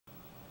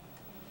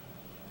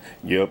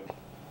Yep,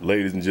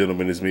 ladies and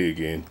gentlemen, it's me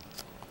again.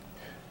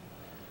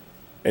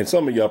 And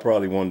some of y'all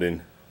probably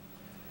wondering,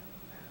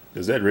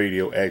 does that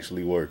radio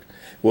actually work?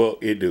 Well,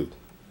 it do,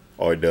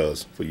 or it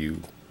does for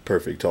you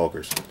perfect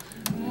talkers.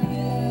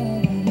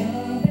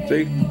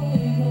 See?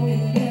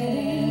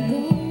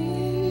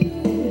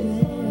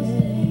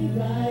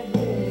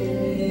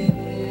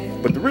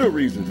 But the real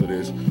reason for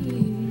this,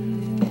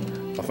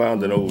 I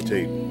found an old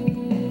tape.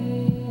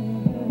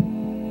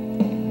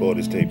 Boy,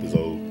 this tape is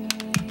old.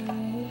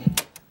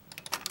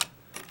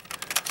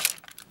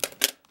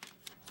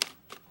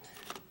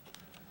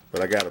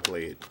 But I gotta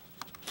play it.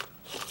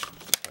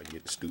 I can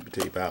get the stupid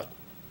tape out.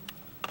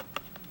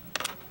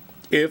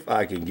 If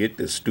I can get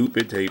this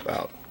stupid tape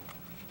out.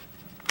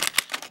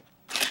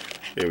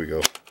 There we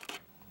go.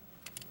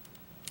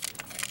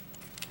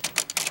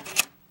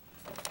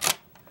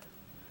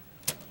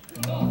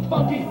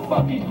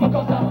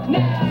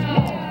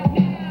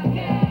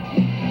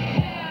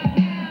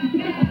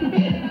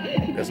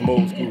 That's some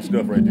old school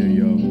stuff right there,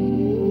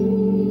 y'all.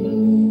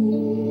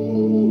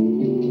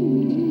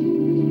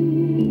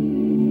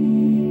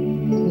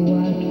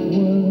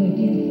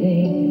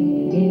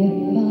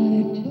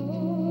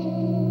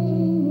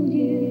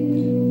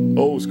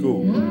 Old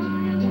school.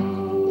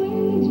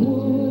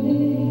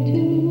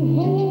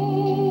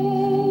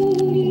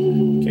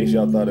 In case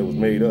y'all thought it was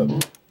made up.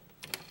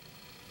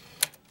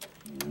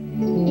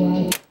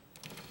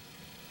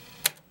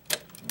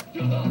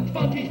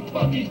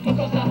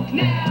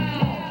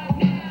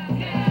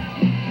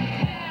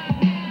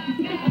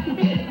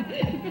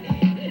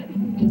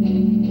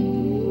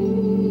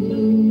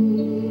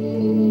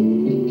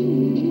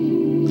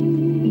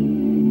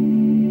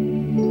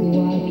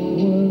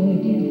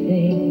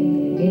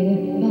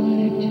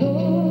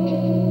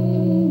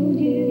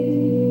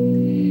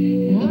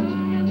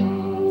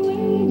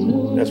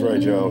 That's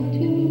right, y'all.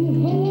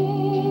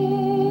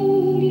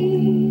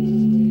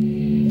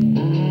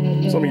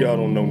 Some of y'all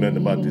don't know nothing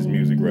about this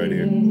music right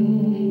here.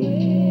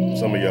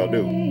 Some of y'all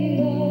do.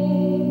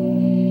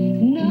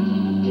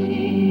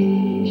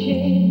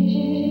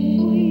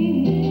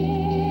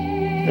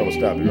 I'm gonna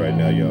stop it right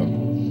now,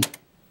 y'all.